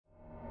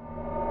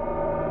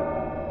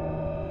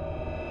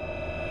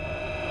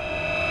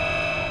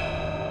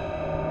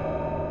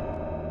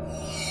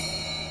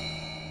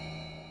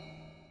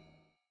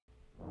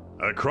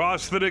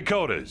Across the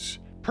Dakotas,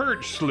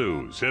 perch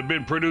sloughs have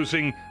been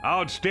producing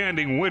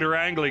outstanding winter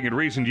angling in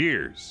recent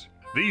years.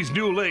 These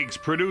new lakes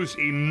produce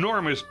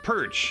enormous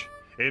perch,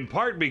 in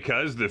part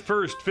because the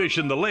first fish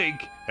in the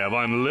lake have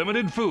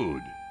unlimited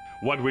food.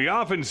 What we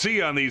often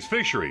see on these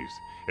fisheries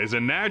is a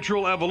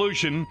natural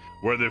evolution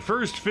where the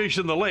first fish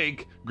in the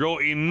lake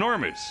grow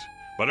enormous,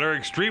 but are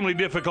extremely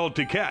difficult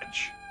to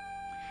catch.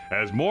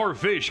 As more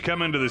fish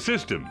come into the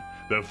system,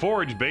 the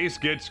forage base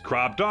gets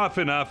cropped off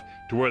enough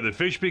to where the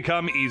fish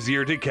become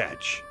easier to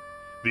catch.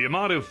 The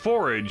amount of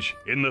forage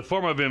in the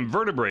form of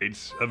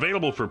invertebrates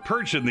available for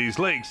perch in these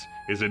lakes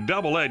is a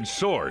double-edged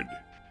sword.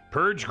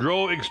 Perch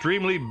grow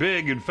extremely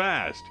big and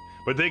fast,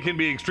 but they can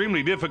be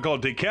extremely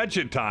difficult to catch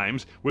at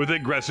times with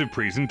aggressive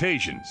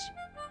presentations.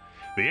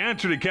 The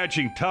answer to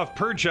catching tough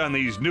perch on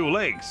these new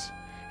lakes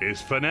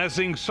is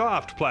finessing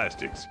soft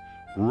plastics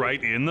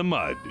right in the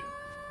mud.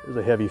 There's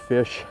a heavy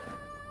fish.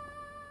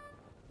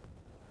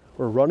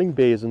 We're running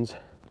basins,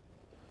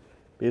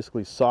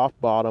 basically soft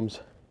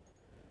bottoms,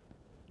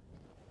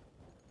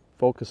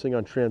 focusing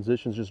on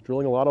transitions, just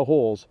drilling a lot of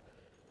holes,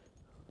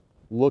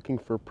 looking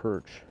for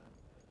perch.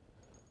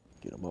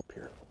 Get them up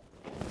here.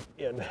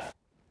 And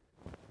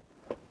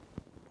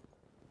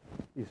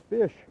these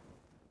fish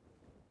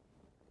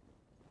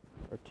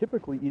are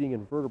typically eating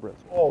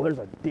invertebrates. Oh, there's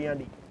a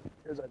dandy.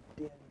 There's a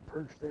dandy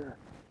perch there.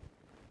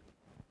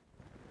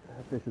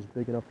 That fish is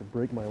big enough to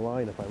break my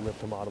line if I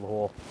lift him out of the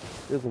hole.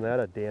 Isn't that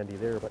a dandy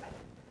there? But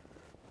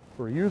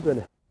we're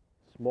using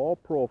small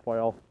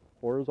profile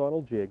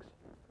horizontal jigs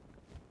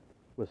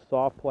with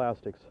soft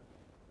plastics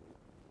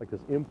like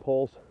this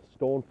impulse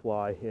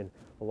stonefly, and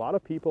a lot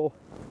of people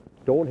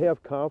don't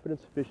have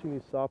confidence fishing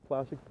these soft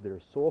plastics, but they're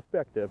so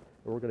effective,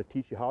 and we're going to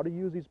teach you how to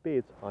use these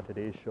baits on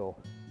today's show.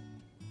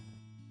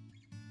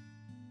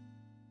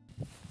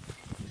 There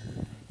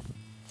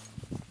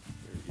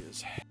he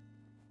is.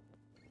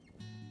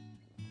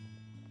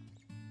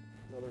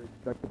 Another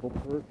respectable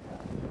perch.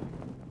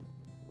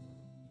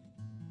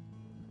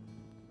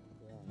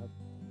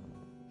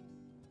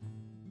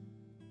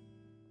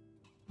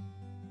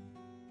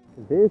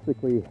 And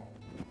basically,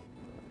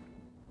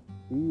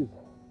 these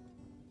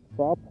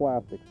soft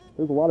plastics,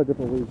 there's a lot of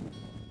different ways,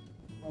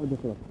 a lot of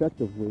different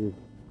effective ways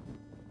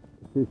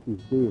to fish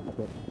these baits,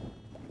 but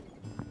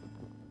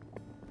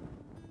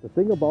the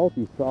thing about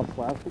these soft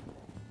plastics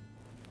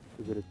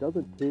is that it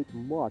doesn't take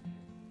much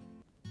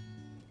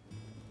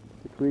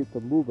to create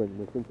some movement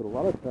in the sense that a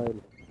lot of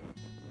times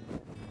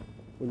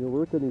when you're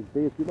working these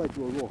baits, you might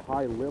do a real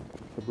high lift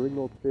to bring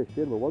those fish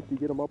in, but once you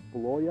get them up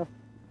below you,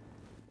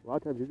 a lot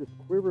of times you're just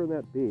quivering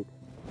that bait,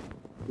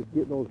 just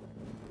getting those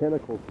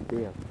tentacles to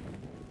dance.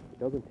 It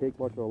doesn't take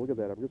much. Oh, look at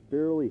that. I'm just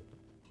barely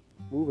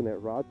moving that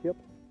rod tip,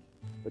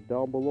 but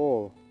down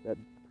below, that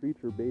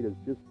creature bait is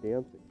just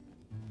dancing.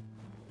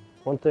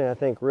 One thing I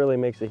think really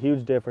makes a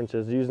huge difference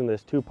is using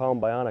this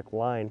 2-pound bionic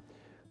line.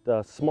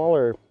 The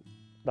smaller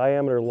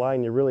diameter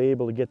line, you're really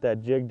able to get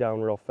that jig down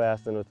real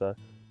fast, and with the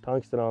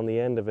tungsten on the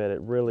end of it,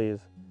 it really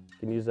is, you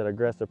can use that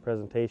aggressive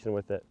presentation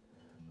with it.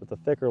 With the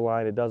thicker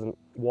line, it doesn't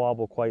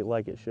wobble quite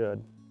like it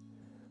should.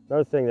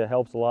 Another thing that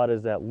helps a lot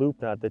is that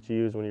loop knot that you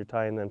use when you're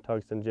tying them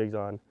tungsten jigs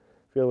on.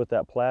 Feel with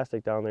that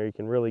plastic down there, you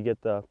can really get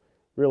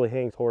really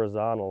hangs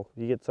horizontal.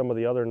 If you get some of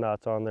the other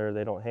knots on there,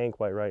 they don't hang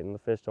quite right and the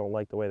fish don't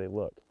like the way they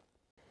look.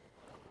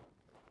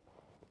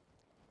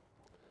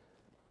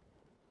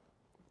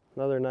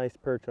 Another nice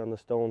perch on the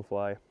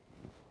stonefly.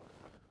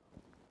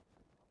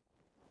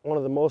 One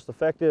of the most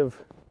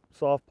effective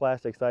soft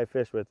plastics I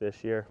fished with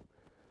this year.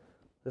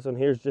 This one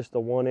here is just a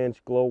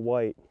 1-inch glow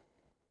white.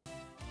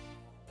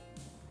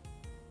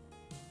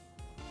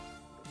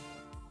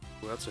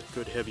 Well, that's a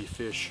good heavy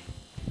fish.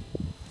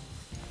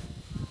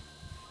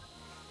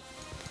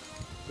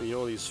 But you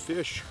know, these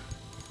fish,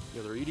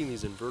 you know, they're eating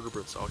these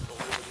invertebrates out. Oh,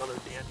 there's another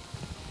dandy.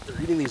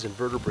 They're eating these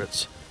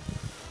invertebrates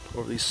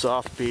over these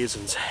soft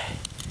basins.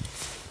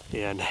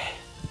 And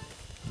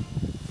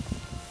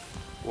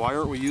why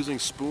aren't we using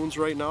spoons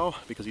right now?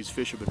 Because these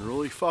fish have been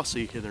really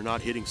fussy and they're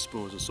not hitting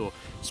spoons. And so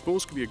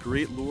spoons can be a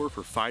great lure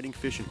for fighting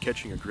fish and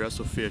catching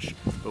aggressive fish.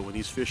 But when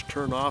these fish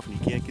turn off and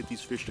you can't get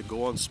these fish to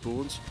go on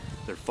spoons,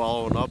 they're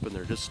following up and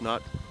they're just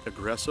not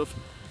aggressive.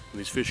 When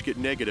these fish get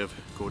negative,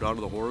 go down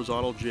to the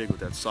horizontal jig with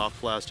that soft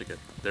plastic, and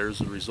there's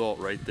the result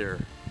right there.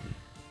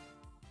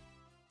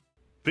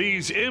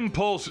 These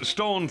impulse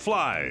stone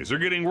flies are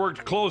getting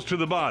worked close to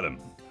the bottom,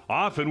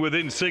 often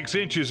within 6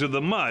 inches of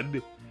the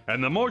mud,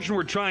 and the motion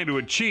we're trying to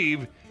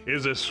achieve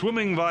is a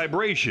swimming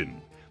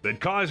vibration that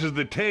causes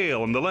the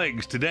tail and the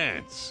legs to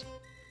dance.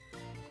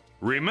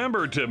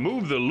 Remember to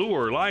move the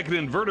lure like an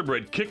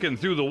invertebrate kicking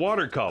through the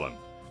water column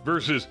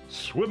versus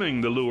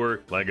swimming the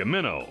lure like a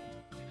minnow.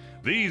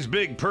 These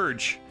big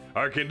perch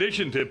are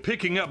conditioned to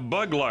picking up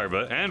bug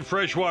larvae and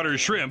freshwater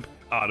shrimp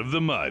out of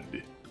the mud.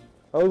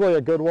 That was like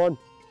a good one.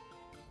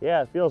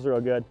 Yeah, it feels real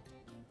good.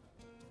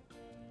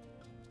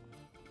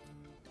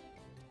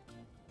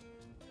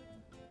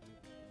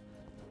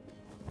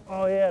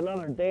 Oh yeah,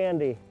 another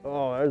dandy.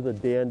 Oh, there's a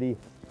dandy.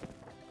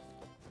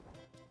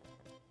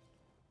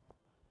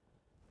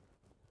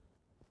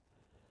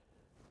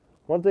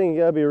 One thing you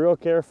gotta be real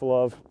careful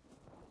of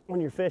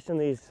when you're fishing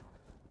these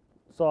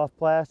soft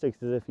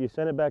plastics is if you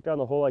send it back down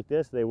the hole like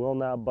this, they will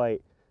not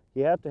bite.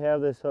 You have to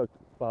have this hook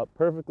about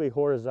perfectly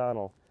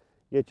horizontal.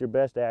 Get your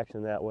best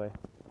action that way.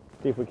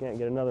 See if we can't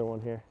get another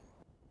one here.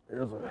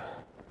 There's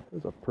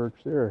a perch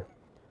there.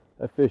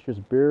 That fish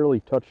just barely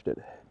touched it.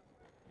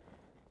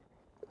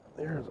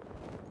 There's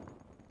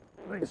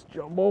a nice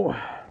jumbo.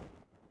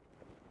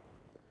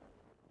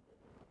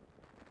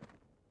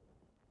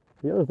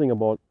 The other thing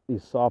about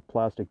these soft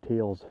plastic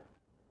tails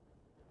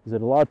is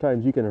that a lot of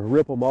times you can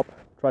rip them up,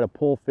 try to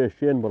pull fish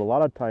in, but a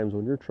lot of times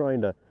when you're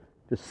trying to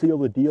just seal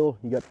the deal,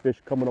 you got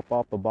fish coming up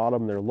off the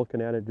bottom, they're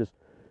looking at it, just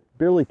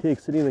barely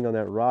takes anything on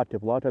that rod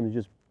tip. A lot of times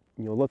you just,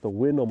 you know, let the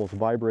wind almost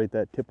vibrate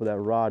that tip of that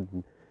rod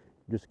and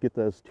just get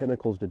those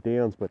tentacles to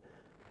dance, but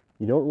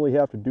you don't really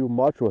have to do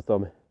much with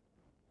them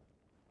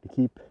to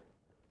keep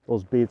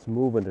those baits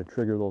moving to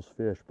trigger those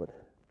fish. But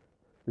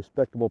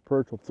respectable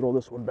perch will throw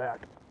this one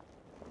back.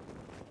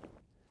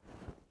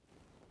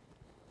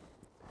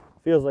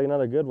 Feels like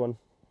another good one.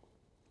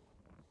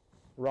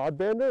 Rod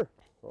bender?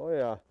 Oh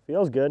yeah.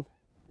 Feels good.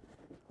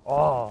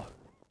 Oh,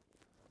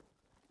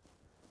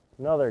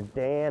 another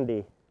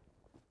dandy.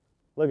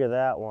 Look at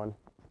that one.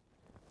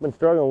 Been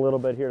struggling a little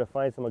bit here to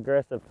find some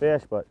aggressive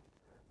fish, but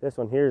this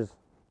one here's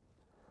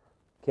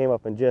came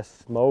up and just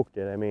smoked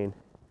it. I mean,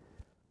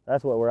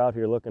 that's what we're out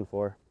here looking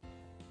for.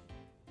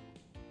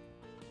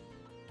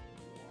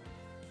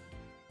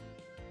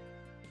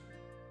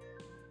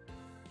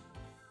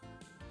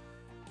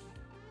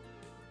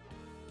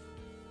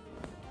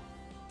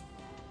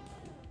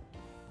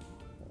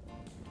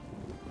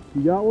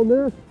 You got one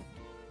there?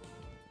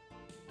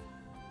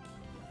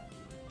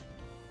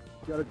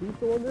 Got a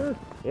decent one there?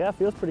 Yeah,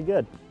 feels pretty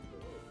good.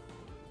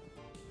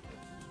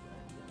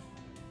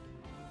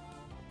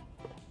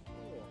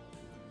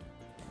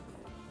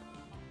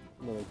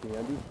 Another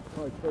dandy.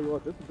 I tell you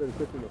what, this has been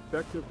such an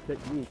effective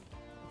technique.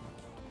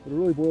 It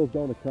really boils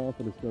down to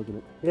confidence, doesn't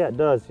it? Yeah, it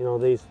does. You know,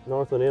 these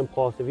Northland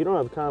Impulse, if you don't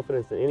have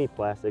confidence in any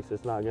plastics,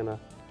 it's not gonna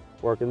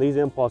work. And these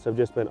Impulse have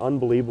just been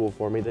unbelievable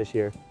for me this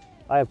year.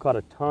 I have caught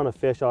a ton of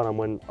fish on them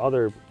when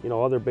other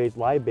baits,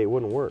 live bait,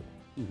 wouldn't work.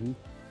 Mm-hmm.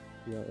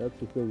 Yeah, that's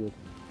the thing.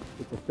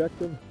 It's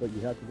effective, but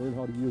you have to learn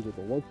how to use it.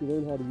 But once you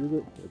learn how to use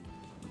it,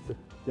 it's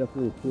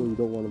definitely a tool you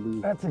don't want to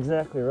lose. That's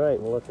exactly right.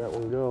 We'll let that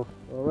one go.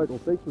 All right. Well,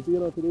 thanks for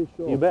being on today's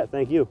show. You bet.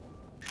 Thank you.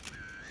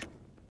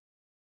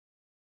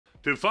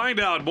 To find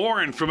out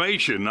more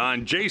information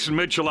on Jason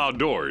Mitchell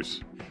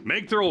Outdoors,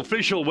 make their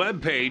official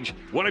webpage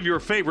one of your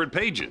favorite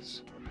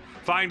pages.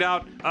 Find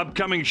out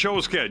upcoming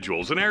show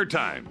schedules and air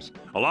times,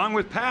 along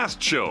with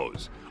past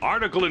shows,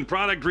 article and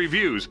product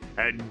reviews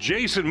at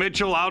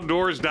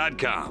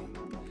jasonmitchelloutdoors.com.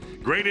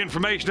 Great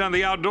information on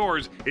the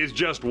outdoors is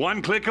just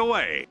one click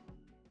away.